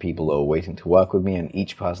demand of people that are waiting to work with me, and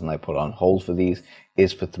each person I put on hold for these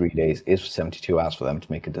is for 3 days, is for 72 hours for them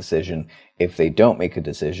to make a decision. If they don't make a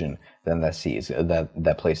decision, then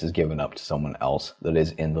their place is given up to someone else that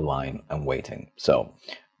is in the line and waiting. So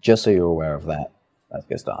just so you're aware of that, let's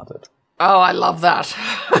get started. Oh, I love that.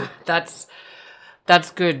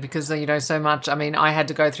 That's good because, so much. I mean, I had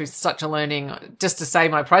to go through such a learning just to say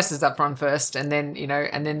my prices up front first, and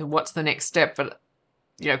then what's the next step. But,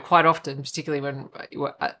 quite often, particularly when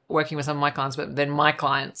working with some of my clients, but then my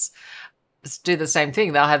clients do the same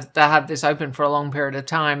thing. They'll have this open for a long period of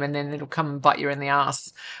time, and then it'll come and bite you in the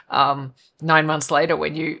ass 9 months later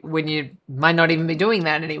when you might not even be doing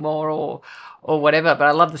that anymore or whatever. But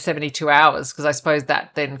I love the 72 hours because I suppose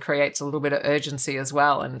that then creates a little bit of urgency as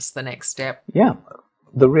well, and it's the next step. Yeah.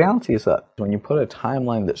 The reality is that when you put a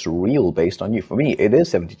timeline that's real based on you, for me, it is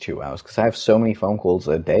 72 hours because I have so many phone calls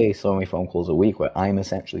a day, so many phone calls a week where I'm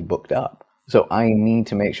essentially booked up. So I need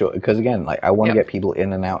to make sure, because again, I want to get people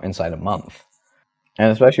in and out inside a month.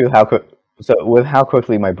 And especially with how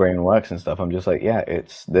quickly my brain works and stuff, I'm just like, yeah,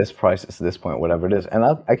 it's this price, it's this point, whatever it is. And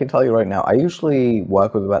I can tell you right now, I usually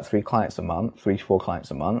work with about 3 to 4 clients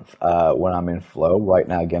a month when I'm in flow. Right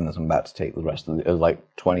now, again, as I'm about to take the rest of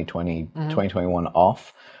 2021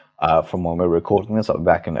 off from when we're recording this, I'll be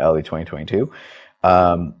back in early 2022.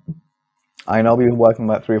 And I'll be working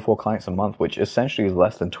about 3 or 4 clients a month, which essentially is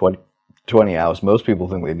less than 20 hours. Most people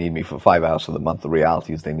think they need me for 5 hours for the month. The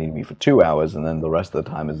reality is they need me for 2 hours, and then the rest of the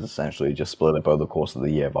time is essentially just split up over the course of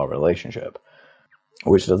the year of our relationship,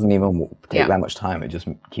 which doesn't even take that much time. It just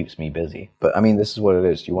keeps me busy. But I mean, this is what it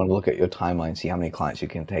is. You want to look at your timeline, see how many clients you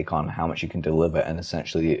can take on, how much you can deliver, and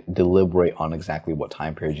essentially deliberate on exactly what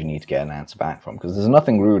time period you need to get an answer back from. Because there's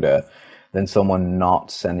nothing ruder than someone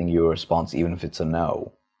not sending you a response, even if it's a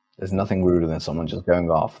no. There's nothing ruder than someone just going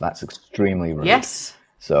off. That's extremely rude. Yes.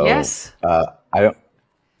 So yes. I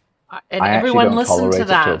everyone actually don't tolerate to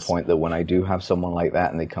that. It to a point that when I do have someone like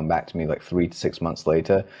that and they come back to me like 3 to 6 months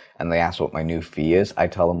later and they ask what my new fee is, I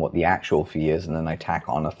tell them what the actual fee is, and then I tack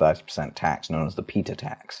on a 30% tax known as the PETA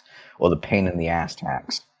tax, or the pain in the ass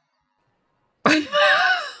tax. Pain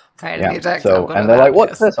in the tax. So, and they're like,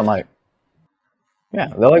 what's this? I'm like, yeah.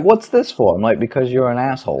 They're like, what's this for? I'm like, because you're an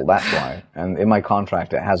asshole, that's why. And in my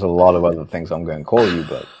contract, it has a lot of other things I'm going to call you,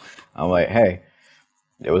 but I'm like, hey,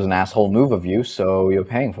 it was an asshole move of you, so you're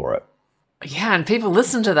paying for it. Yeah, and people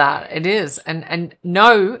listen to that. It is. And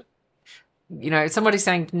no, somebody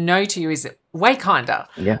saying no to you is way kinder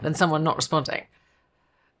than someone not responding.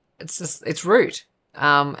 It's rude.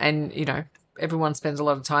 And, everyone spends a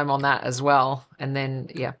lot of time on that as well. And then,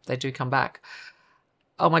 they do come back.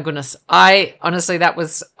 Oh, my goodness. Honestly,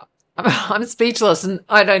 I'm speechless, and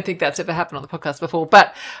I don't think that's ever happened on the podcast before,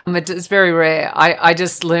 but it's very rare. I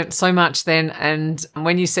just learnt so much then, and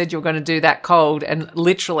when you said you were going to do that cold, and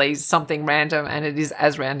literally something random, and it is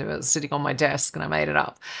as random as sitting on my desk, and I made it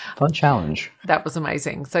up. Fun challenge. That was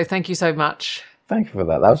amazing. So thank you so much. Thank you for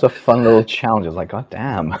that. That was a fun little challenge. I was like, God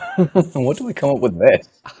damn, what do we come up with this?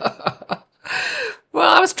 Well,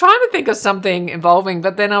 I was trying to think of something involving,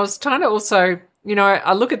 but then I was trying to also...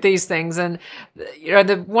 I look at these things and,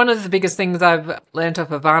 one of the biggest things I've learned off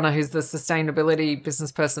of Ivana, who's the sustainability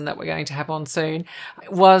business person that we're going to have on soon,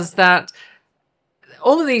 was that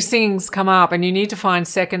all of these things come up and you need to find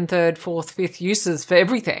second, third, fourth, fifth uses for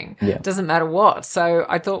everything. Yeah. It doesn't matter what. So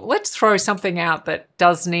I thought, let's throw something out that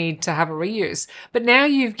does need to have a reuse. But now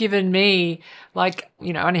you've given me, I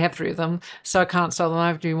only have 3 of them, so I can't sell them. I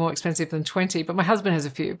have to be more expensive than 20, but my husband has a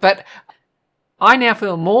few. But I now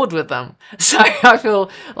feel moored with them. So I feel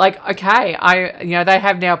like, okay, they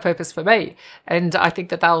have now purpose for me. And I think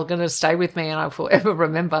that they're going to stay with me, and I will forever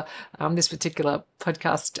remember this particular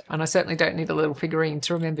podcast. And I certainly don't need a little figurine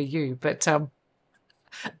to remember you. But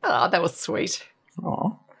that was sweet.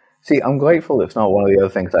 Oh, See, I'm grateful it's not one of the other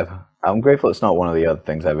things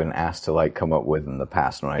I've been asked to like come up with in the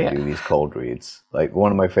past when I do these cold reads. Like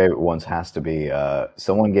one of my favorite ones has to be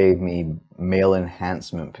someone gave me male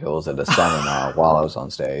enhancement pills at a seminar while I was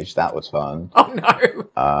on stage. That was fun. Oh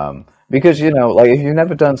no. Because, you know, like if you've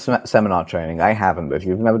never done seminar training, I haven't, but if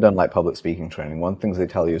you've never done like public speaking training, one of the things they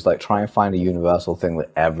tell you is like try and find a universal thing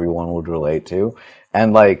that everyone would relate to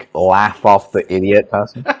and like laugh off the idiot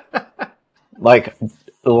person. Like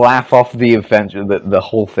laugh off the adventure, the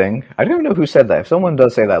whole thing. I don't know who said that. If someone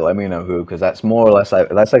does say that, let me know who, because that's more or less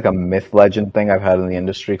that's like a myth legend thing I've had in the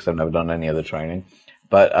industry because I've never done any other training.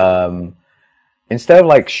 But instead of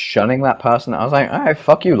like shunning that person, I was like, all right,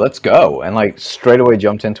 fuck you, let's go, and like straight away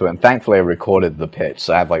jumped into it. And thankfully, I recorded the pitch,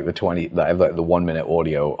 so I have like the 1 minute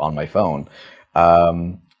audio on my phone.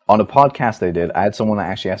 On a podcast they did, I had someone that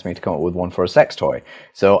actually asked me to come up with one for a sex toy.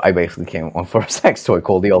 So I basically came up with one for a sex toy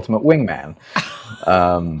called the Ultimate Wingman.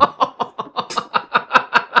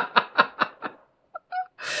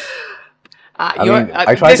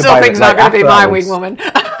 I tried to buy this thing's not going to be my wing woman.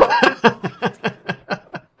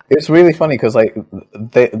 It's really funny because like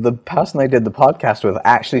the person they did the podcast with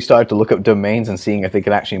actually started to look up domains and seeing if they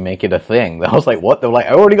could actually make it a thing. I was like, what? They're like,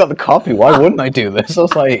 I already got the copy. Why wouldn't I do this? I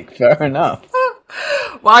was like, fair enough.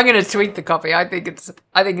 Well, I'm going to tweet the copy. I think it's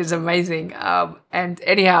amazing. And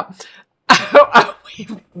anyhow,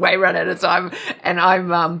 we've way run out of time, and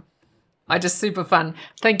I just super fun.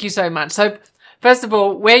 Thank you so much. So, first of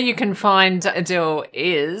all, where you can find Adil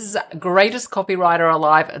is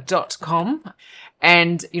greatestcopywriteralive.com,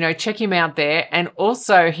 and you know, check him out there. And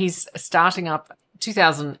also, he's starting up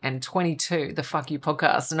 2022, the Fuck You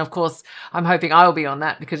podcast. And of course, I'm hoping I'll be on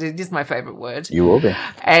that because it is my favorite word. You will be.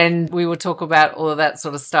 And we will talk about all of that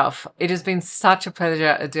sort of stuff. It has been such a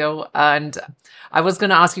pleasure, Adil. And I was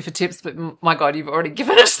going to ask you for tips, but my God, you've already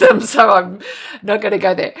given us them. So I'm not going to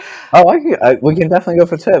go there. Oh, we can definitely go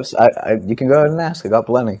for tips. You can go ahead and ask. We got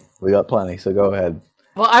plenty. So go ahead.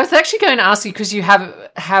 Well, I was actually going to ask you because you have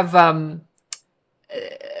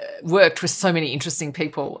worked with so many interesting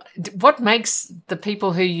people. What makes the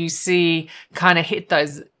people who you see kind of hit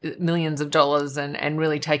those millions of dollars and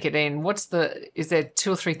really take it in? Is there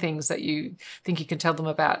 2 or 3 things that you think you can tell them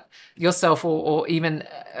about yourself or even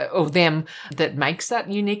or them that makes that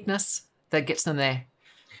uniqueness that gets them there?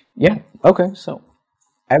 Yeah. Okay. So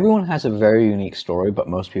everyone has a very unique story, but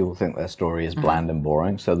most people think their story is bland and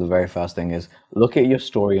boring. So the very first thing is look at your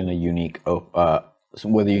story in a unique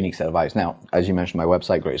with a unique set of eyes. Now, as you mentioned, my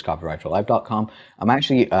website, greatestcopywriteralive.com, I'm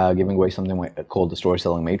actually giving away something called the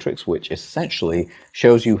Storytelling Matrix, which essentially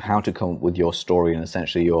shows you how to come up with your story and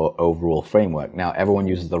essentially your overall framework. Now, everyone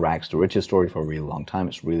uses the rags to riches story for a really long time.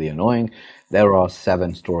 It's really annoying. There are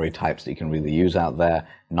 7 story types that you can really use out there,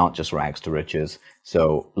 not just rags to riches.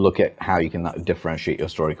 So look at how you can differentiate your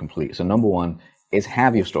story completely. So number 1 is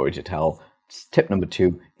have your story to tell. Tip number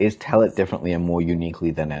 2 is tell it differently and more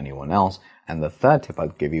uniquely than anyone else. And the third tip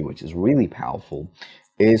I'd give you, which is really powerful,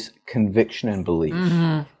 is conviction and belief.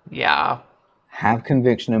 Mm-hmm. Yeah. Have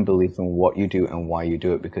conviction and belief in what you do and why you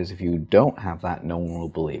do it, because if you don't have that, no one will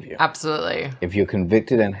believe you. Absolutely. If you're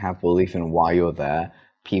convicted and have belief in why you're there,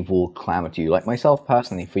 people will clamor to you. Like myself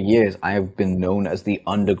personally, for years, I have been known as the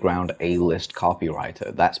underground A-list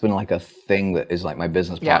copywriter. That's been like a thing that is like my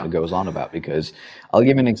business partner goes on about, because I'll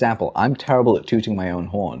give you an example. I'm terrible at tooting my own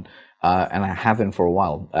horn. And I have been for a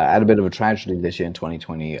while. I had a bit of a tragedy this year in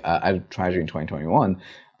 2020. I had a tragedy in 2021,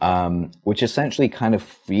 which essentially kind of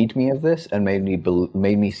freed me of this and made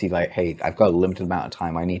me see like, hey, I've got a limited amount of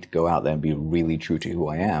time. I need to go out there and be really true to who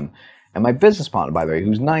I am. And my business partner, by the way,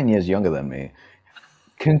 who's 9 years younger than me,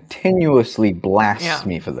 continuously blasts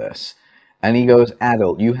me for this. And he goes,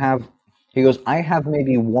 Adil, I have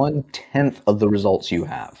maybe 1/10 of the results you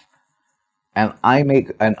have. And I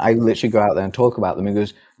literally go out there and talk about them. He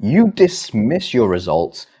goes, you dismiss your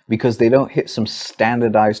results because they don't hit some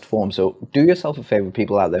standardized form. So do yourself a favor,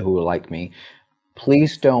 people out there who are like me,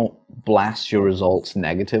 please don't blast your results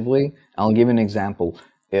negatively. I'll give you an example.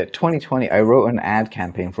 In 2020, I wrote an ad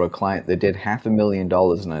campaign for a client that did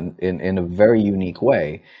 $500,000 in a very unique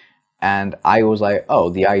way. And I was like, oh,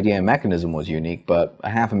 the idea and mechanism was unique, but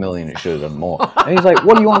 $500,000, it should have done more. And he's like,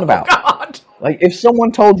 what are you on about? God. Like, if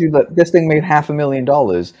someone told you that this thing made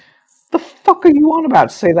 $500,000, the fuck are you on about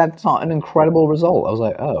to say that's not an incredible result? I was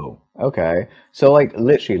like, oh, okay. So, like,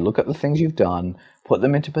 literally, look at the things you've done, put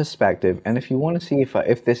them into perspective, and if you want to see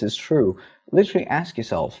if this is true, literally ask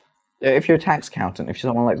yourself, if you're a tax accountant, if you're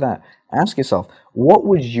someone like that, ask yourself, what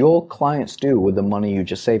would your clients do with the money you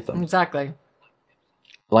just saved them? Exactly.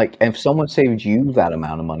 Like, if someone saved you that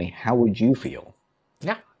amount of money, how would you feel?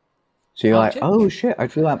 Yeah. So you're like, oh shit, I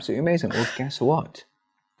feel absolutely amazing. Well, guess what?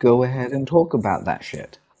 go ahead and talk about that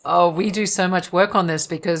shit. Oh, we do so much work on this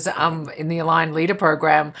because in the Align Leader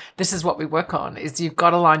program, this is what we work on, is you've got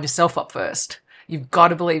to line yourself up first. You've got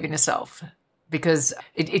to believe in yourself because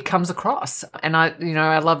it comes across. And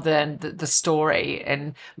I love the story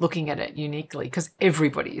and looking at it uniquely because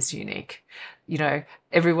everybody is unique.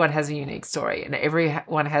 Everyone has a unique story and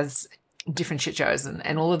everyone has different shit shows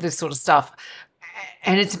and all of this sort of stuff.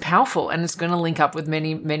 And it's powerful and it's going to link up with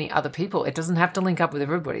many, many other people. It doesn't have to link up with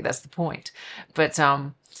everybody. That's the point. But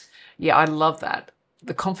yeah, I love that.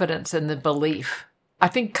 The confidence and the belief. I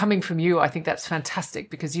think coming from you, I think that's fantastic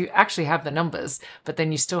because you actually have the numbers, but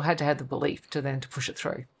then you still had to have the belief to push it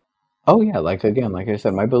through. Oh yeah, like I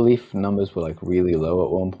said, my belief numbers were like really low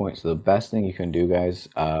at one point. So the best thing you can do, guys,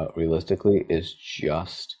 realistically, is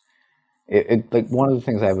just like one of the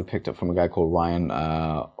things I ever picked up from a guy called Ryan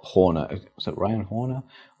Horner. Was it Ryan Horner?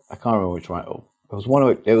 I can't remember which Ryan. It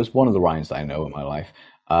was one of the Ryans that I know in my life.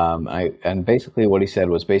 And basically what he said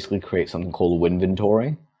was basically create something called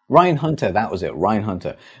Winventory. Ryan Hunter, that was it. Ryan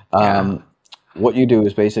Hunter. What you do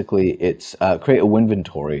is basically it's create a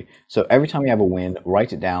Winventory. So every time you have a win,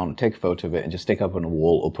 write it down, take a photo of it, and just stick it up on a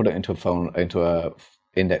wall or put it into a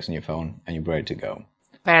index on your phone, and you're ready to go.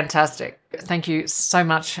 Fantastic. Thank you so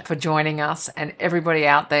much for joining us and everybody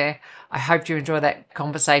out there. I hope you enjoy that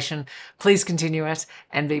conversation. Please continue it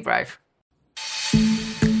and be brave.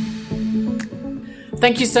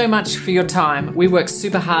 Thank you so much for your time. We work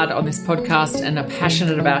super hard on this podcast and are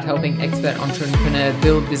passionate about helping expert entrepreneurs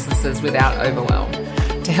build businesses without overwhelm.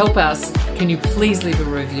 To help us, can you please leave a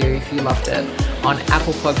review if you loved it on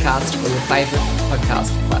Apple Podcast or your favorite podcast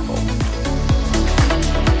platform?